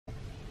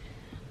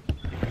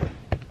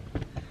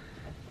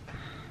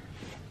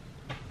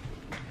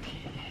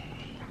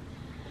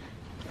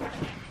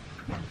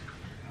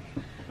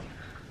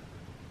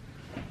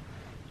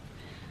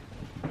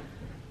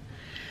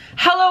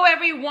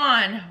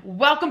everyone,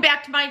 welcome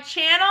back to my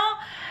channel.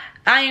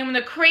 I am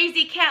the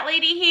crazy cat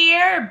lady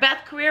here,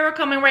 Beth Carrera,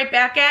 coming right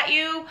back at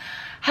you.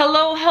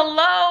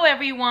 Hello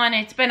everyone.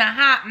 It's been a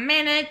hot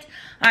minute.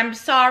 I'm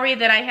sorry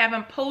that I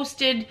haven't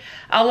posted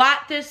a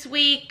lot this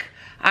week.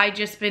 I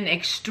just been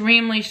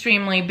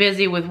extremely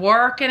busy with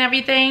work and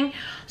everything.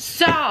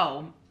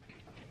 So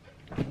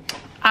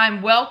I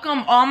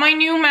welcome all my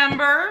new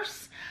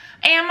members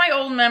and my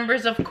old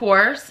members, of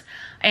course.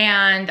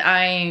 And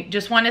I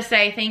just want to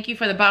say thank you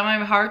for the bottom of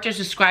my heart to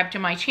subscribe to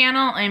my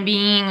channel and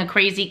being a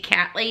crazy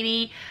cat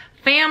lady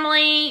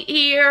family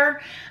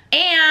here.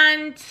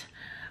 And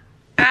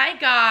I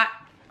got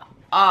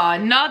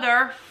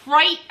another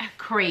Fright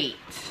crate.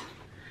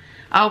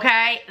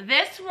 Okay,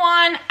 this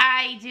one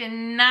I did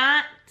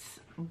not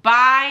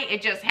buy.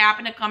 It just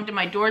happened to come to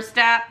my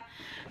doorstep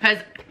because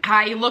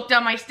I looked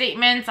on my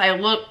statements. I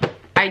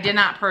did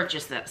not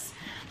purchase this.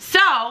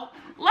 So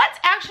let's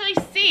actually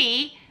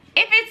see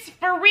if it's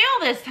for real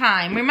this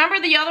time. Remember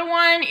the other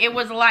one? It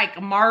was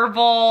like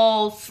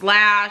Marvel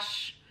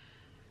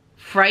 /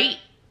 Fright.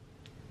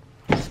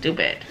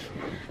 Stupid.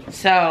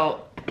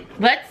 So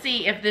let's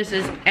see if this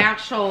is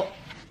actual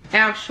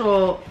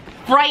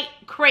Fright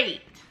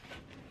crate.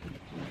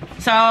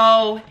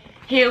 So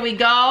here we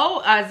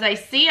go. As I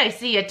see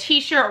a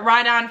t-shirt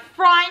right on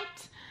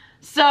front.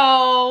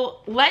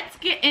 So let's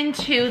get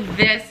into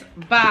this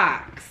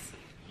box.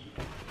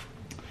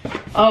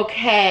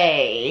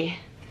 Okay.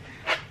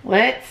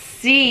 Let's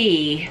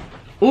see.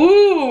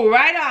 Ooh,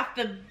 right off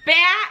the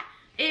bat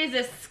is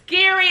a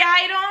scary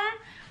item.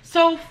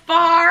 So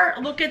far,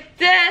 look at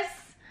this.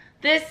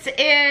 This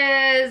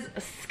is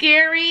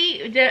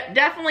scary,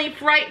 definitely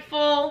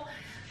frightful.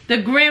 The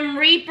Grim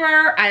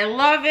Reaper, I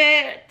love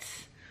it.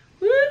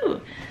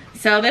 Woo.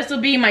 So this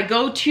will be my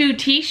go-to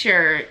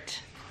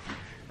t-shirt.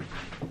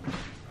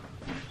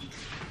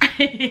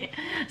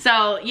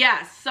 So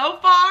yes, so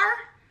far,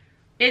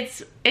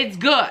 it's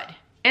good.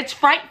 It's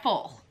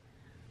frightful.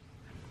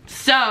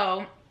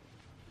 So,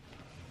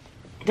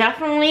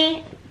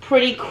 definitely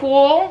pretty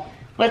cool.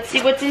 Let's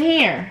see what's in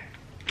here.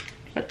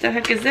 What the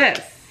heck is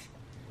this?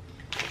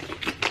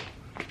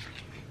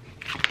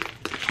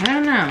 I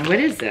don't know. What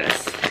is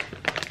this?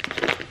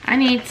 I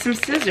need some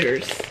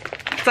scissors.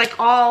 It's like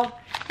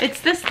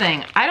it's this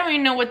thing. I don't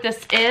even know what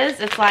this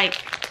is. It's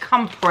like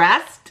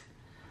compressed.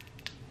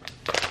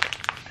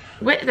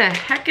 What the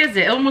heck is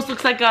it? It almost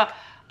looks like a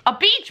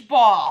beach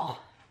ball.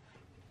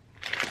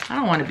 I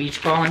don't want a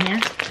beach ball in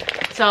here.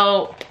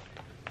 So,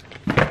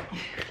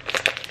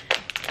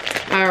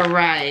 all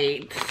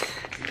right.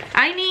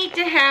 I need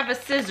to have a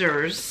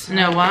scissors,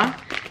 Noah.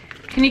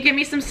 Can you give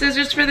me some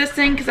scissors for this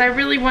thing? Because I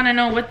really want to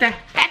know what the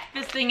heck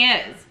this thing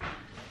is.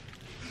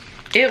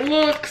 It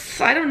looks,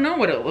 I don't know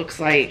what it looks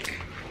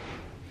like.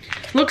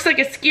 Looks like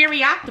a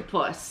scary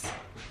octopus.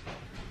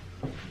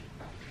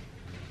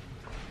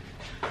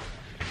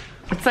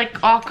 It's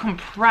like all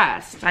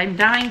compressed. I'm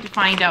dying to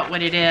find out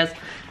what it is.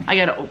 I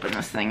gotta open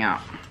this thing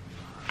up.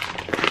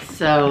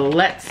 So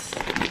let's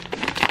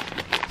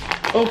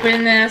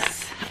open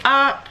this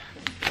up.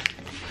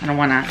 I don't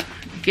wanna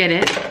get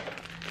it.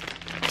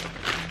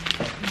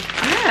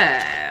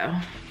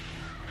 Oh,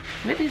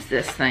 what is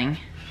this thing?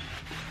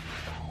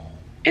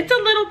 It's a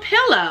little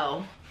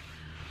pillow.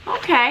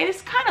 Okay,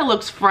 this kind of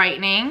looks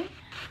frightening.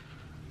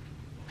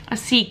 A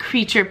sea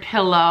creature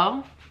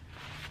pillow.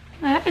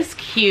 That is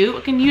cute.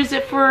 I can use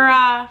it for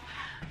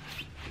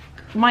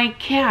my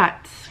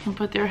cats. I can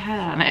put their head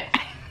on it.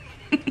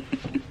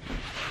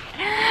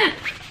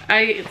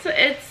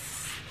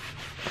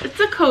 It's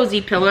a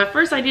cozy pillow. At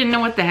first I didn't know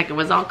what the heck it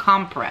was, all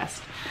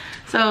compressed.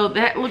 So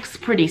that looks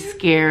pretty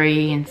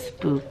scary and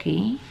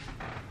spooky.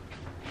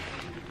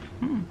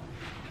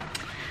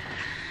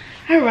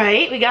 All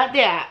right, we got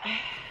that.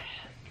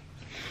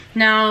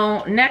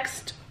 Now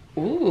next,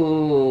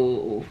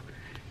 ooh,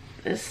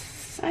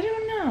 this, I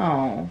don't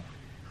know.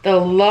 The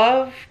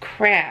Love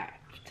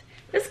Craft.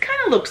 This kind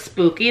of looks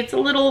spooky. It's a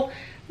little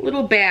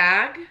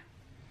bag.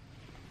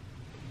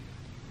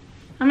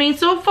 I mean,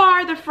 so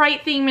far the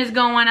Fright theme is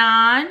going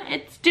on.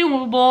 It's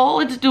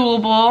doable. It's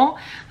doable.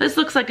 This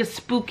looks like a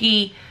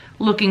spooky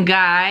looking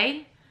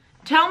guy.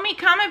 Tell me,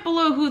 comment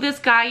below who this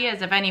guy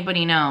is if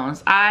anybody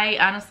knows. I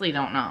honestly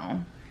don't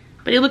know.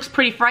 But he looks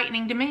pretty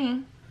frightening to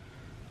me.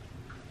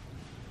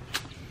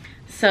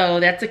 So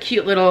that's a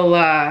cute little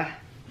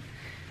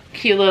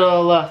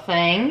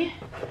thing.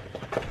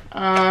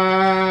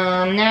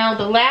 Now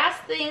the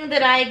last thing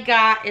that I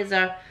got is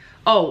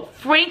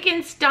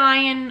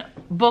Frankenstein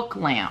book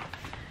lamp.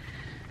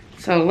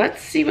 So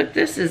let's see what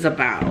this is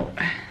about.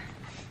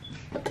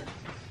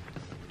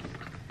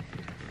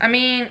 I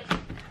mean,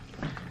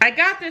 I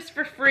got this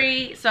for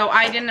free, so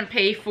I didn't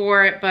pay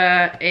for it,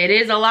 but it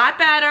is a lot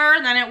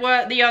better than it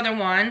was the other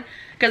one,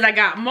 because I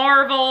got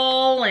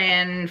Marvel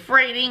and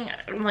frightening.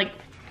 I'm like,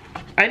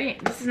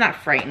 this is not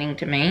frightening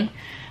to me.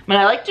 But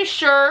I like the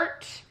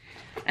shirt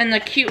and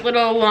the cute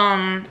little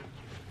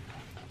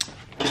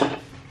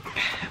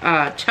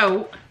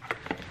tote.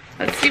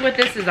 Let's see what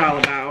this is all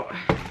about.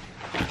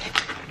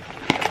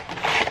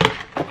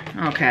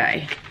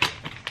 Okay.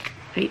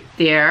 right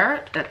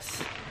there.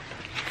 That's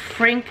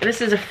this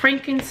is a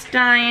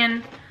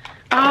Frankenstein.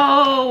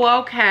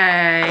 Oh,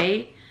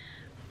 okay.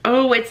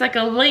 Oh, it's like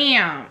a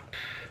lamp.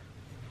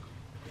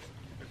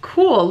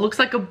 Cool, looks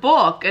like a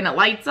book and it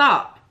lights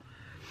up.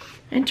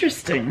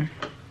 Interesting.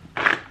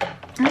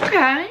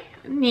 Okay,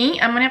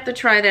 neat. I'm gonna have to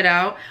try that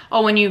out.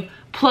 Oh, and you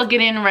plug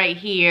it in right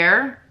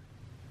here.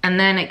 And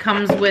then it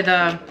comes with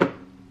a,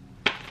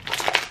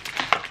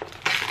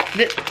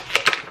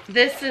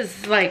 this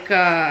is like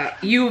a,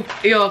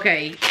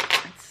 okay.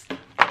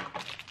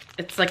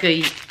 It's like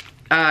a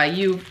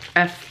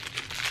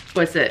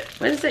what is it?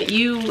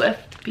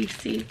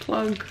 USB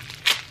plug?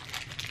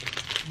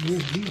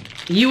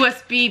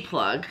 USB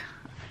plug.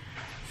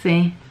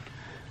 See?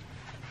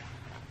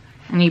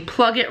 And you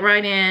plug it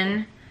right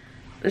in.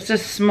 It's a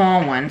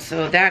small one,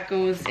 so that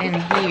goes in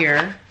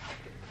here.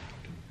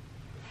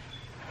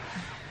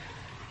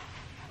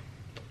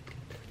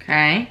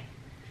 Okay.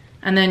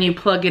 And then you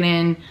plug it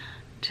in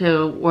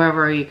to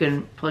wherever you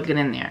can plug it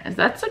in there.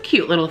 That's a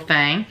cute little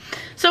thing.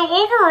 So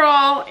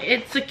overall,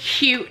 it's a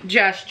cute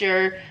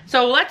gesture.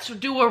 So let's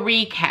do a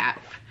recap.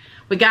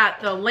 We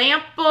got the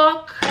lamp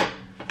book,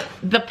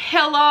 the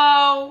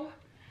pillow,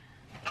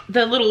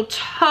 the little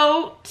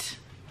tote,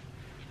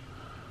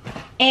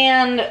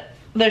 and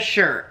the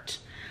shirt.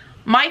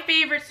 My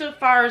favorite so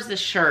far is the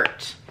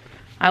shirt.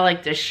 I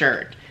like this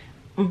shirt.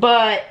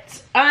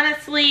 But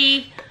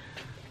honestly,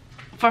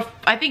 for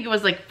I think it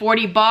was like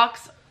 40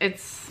 bucks.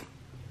 It's,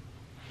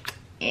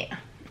 yeah,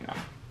 no.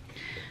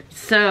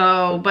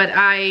 So, but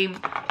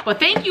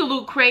thank you,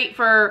 Loot Crate,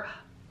 for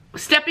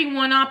stepping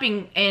one up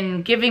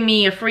and giving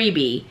me a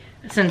freebie,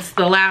 since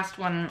the last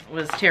one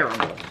was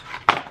terrible.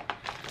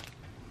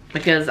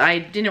 Because I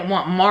didn't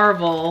want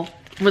Marvel,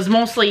 it was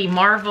mostly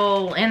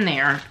Marvel in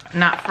there,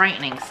 not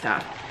frightening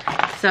stuff.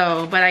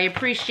 So, but I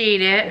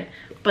appreciate it.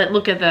 But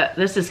look at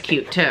this is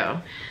cute too.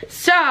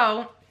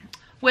 So,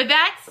 with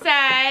that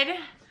said,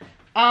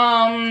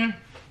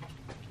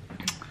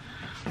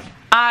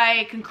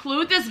 I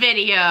conclude this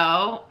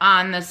video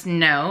on this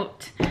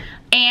note,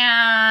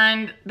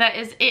 and that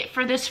is it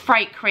for this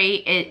Fright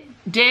Crate. It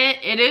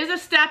is a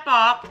step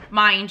up,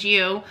 mind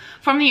you,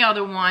 from the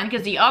other one,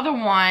 because the other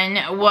one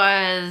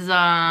was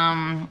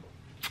not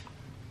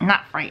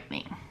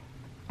frightening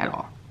at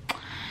all.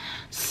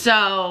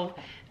 So,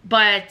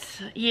 but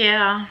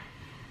yeah,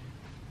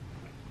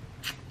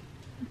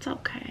 it's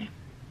okay.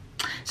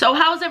 So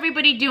how's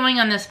everybody doing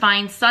on this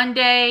fine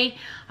Sunday?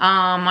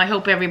 I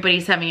hope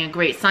everybody's having a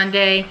great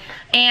Sunday.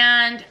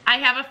 And I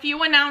have a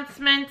few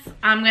announcements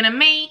I'm gonna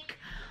make.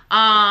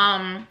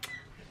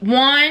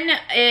 One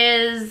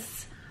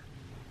is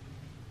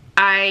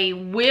I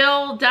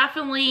will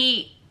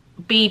definitely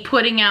be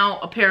putting out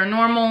a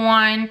paranormal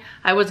one.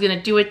 I was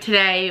gonna do it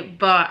today,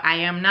 but I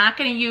am not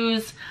gonna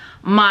use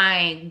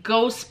my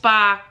ghost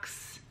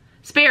box,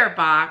 spare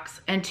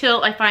box,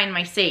 until I find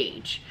my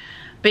sage.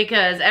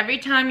 Because every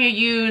time you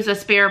use a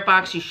spare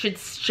box, you should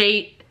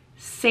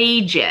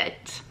sage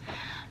it.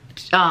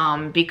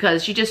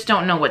 Because you just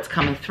don't know what's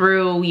coming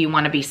through. You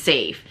want to be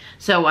safe.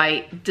 So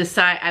I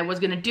decided I was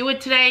going to do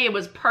it today. It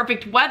was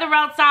perfect weather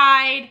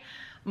outside.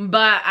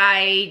 But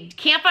I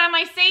can't find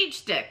my sage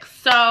sticks.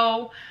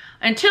 So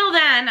until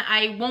then,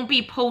 I won't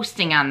be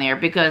posting on there.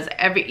 Because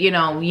you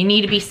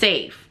need to be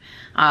safe.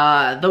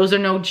 Those are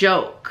no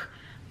joke.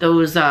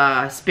 Those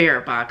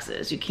spare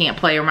boxes. You can't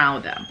play around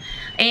with them.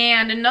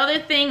 And another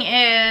thing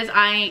is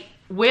I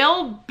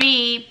will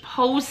be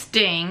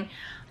posting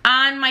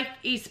on my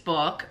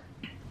Facebook.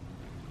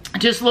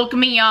 Just look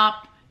me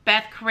up,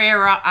 Beth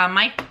Carrera, on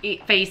my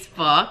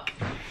Facebook.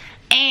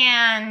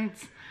 And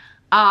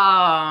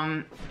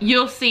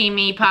you'll see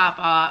me pop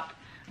up.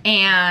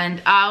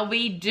 And I'll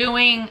be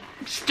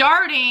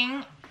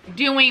starting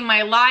doing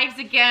my lives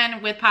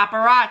again with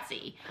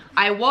paparazzi.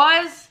 I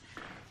was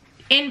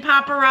in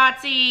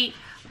paparazzi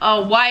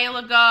a while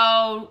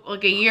ago,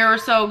 like a year or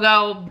so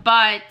ago,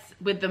 but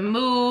with the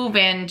move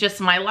and just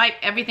my life,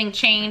 everything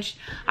changed.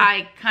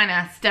 I kind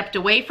of stepped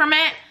away from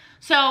it.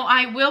 So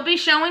I will be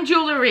showing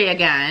jewelry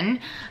again,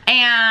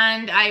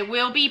 and I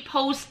will be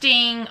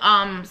posting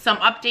some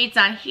updates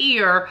on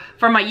here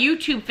for my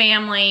YouTube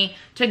family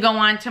to go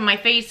onto my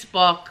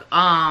Facebook,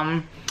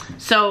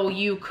 so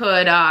you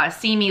could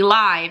see me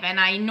live. And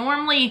I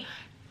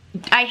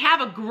have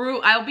a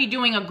group. I'll be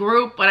doing a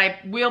group, but I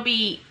will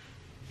be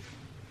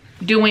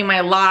doing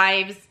my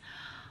lives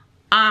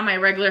on my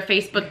regular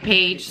Facebook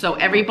page so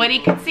everybody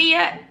can see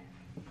it.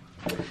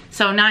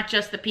 So not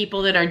just the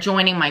people that are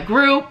joining my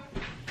group.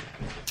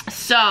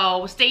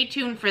 So stay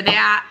tuned for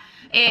that.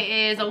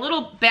 It is a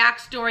little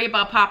backstory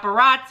about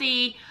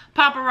paparazzi.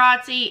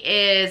 Paparazzi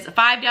is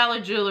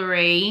 $5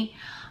 jewelry,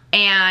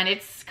 and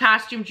it's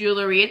costume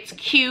jewelry. It's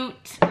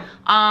cute.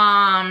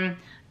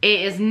 It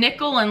is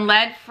nickel and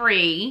lead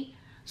free,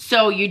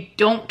 so you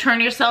don't turn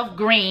yourself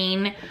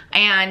green,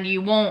 and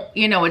you won't,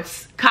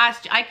 it's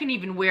I can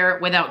even wear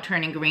it without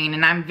turning green,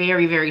 and I'm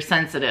very, very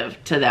sensitive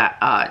to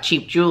that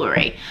cheap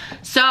jewelry.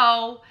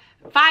 So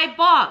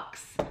 $5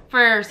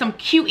 for some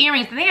cute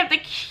earrings. And they have the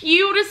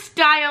cutest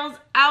styles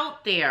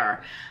out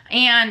there.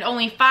 And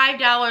only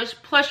 $5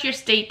 plus your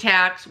state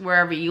tax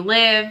wherever you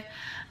live.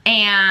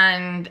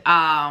 And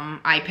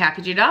I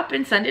package it up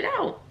and send it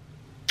out.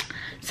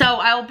 So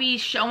I'll be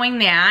showing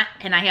that,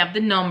 and I have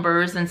the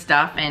numbers and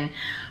stuff.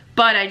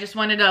 But I just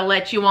wanted to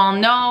let you all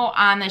know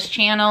on this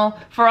channel,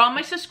 for all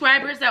my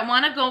subscribers that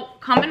want to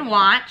come and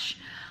watch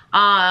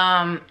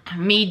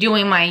me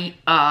doing my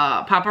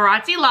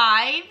paparazzi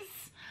lives.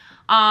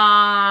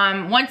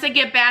 Once I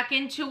get back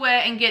into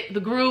it and get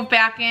the groove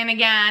back in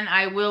again,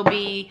 I will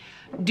be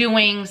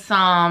doing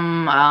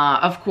some,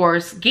 of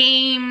course,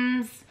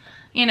 games,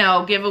 you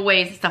know,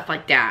 giveaways and stuff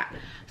like that.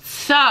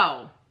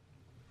 So,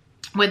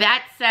 with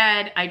that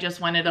said, I just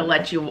wanted to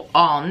let you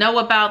all know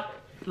about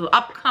the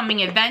upcoming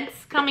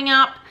events coming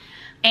up,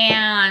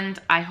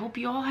 and I hope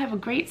you all have a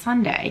great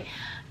Sunday.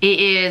 It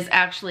is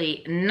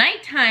actually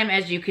nighttime,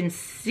 as you can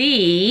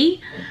see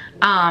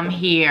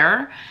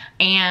here,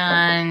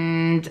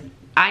 and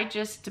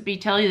to be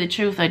telling you the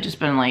truth, I've just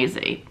been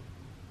lazy.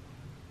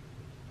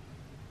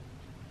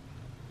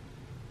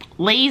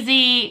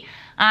 Lazy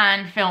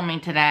on filming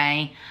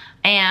today,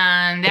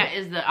 and that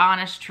is the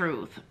honest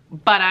truth.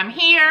 But I'm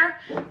here,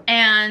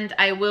 and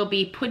I will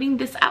be putting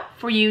this out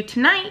for you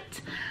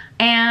tonight.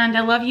 And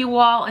I love you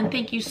all, and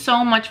thank you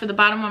so much for the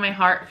bottom of my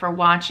heart for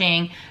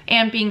watching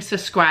and being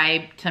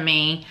subscribed to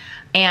me.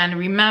 And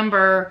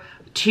remember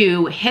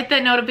to hit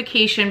that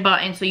notification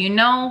button so you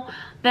know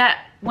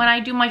that when I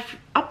do my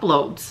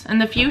uploads in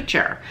the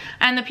future.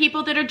 And the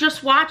people that are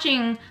just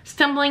watching,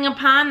 stumbling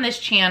upon this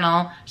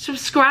channel,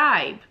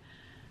 subscribe.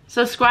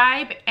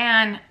 Subscribe,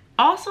 and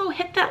also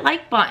hit that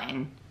like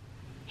button.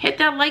 Hit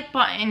that like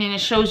button, and it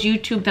shows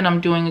YouTube that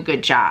I'm doing a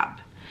good job.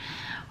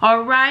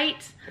 All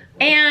right?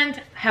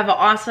 And have an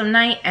awesome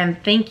night,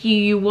 and thank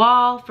you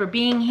all for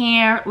being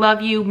here.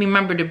 Love you.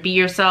 Remember to be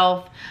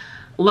yourself,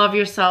 love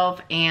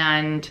yourself,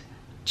 and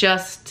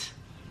just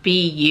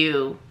be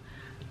you.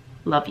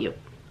 Love you.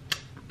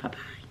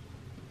 Bye-bye.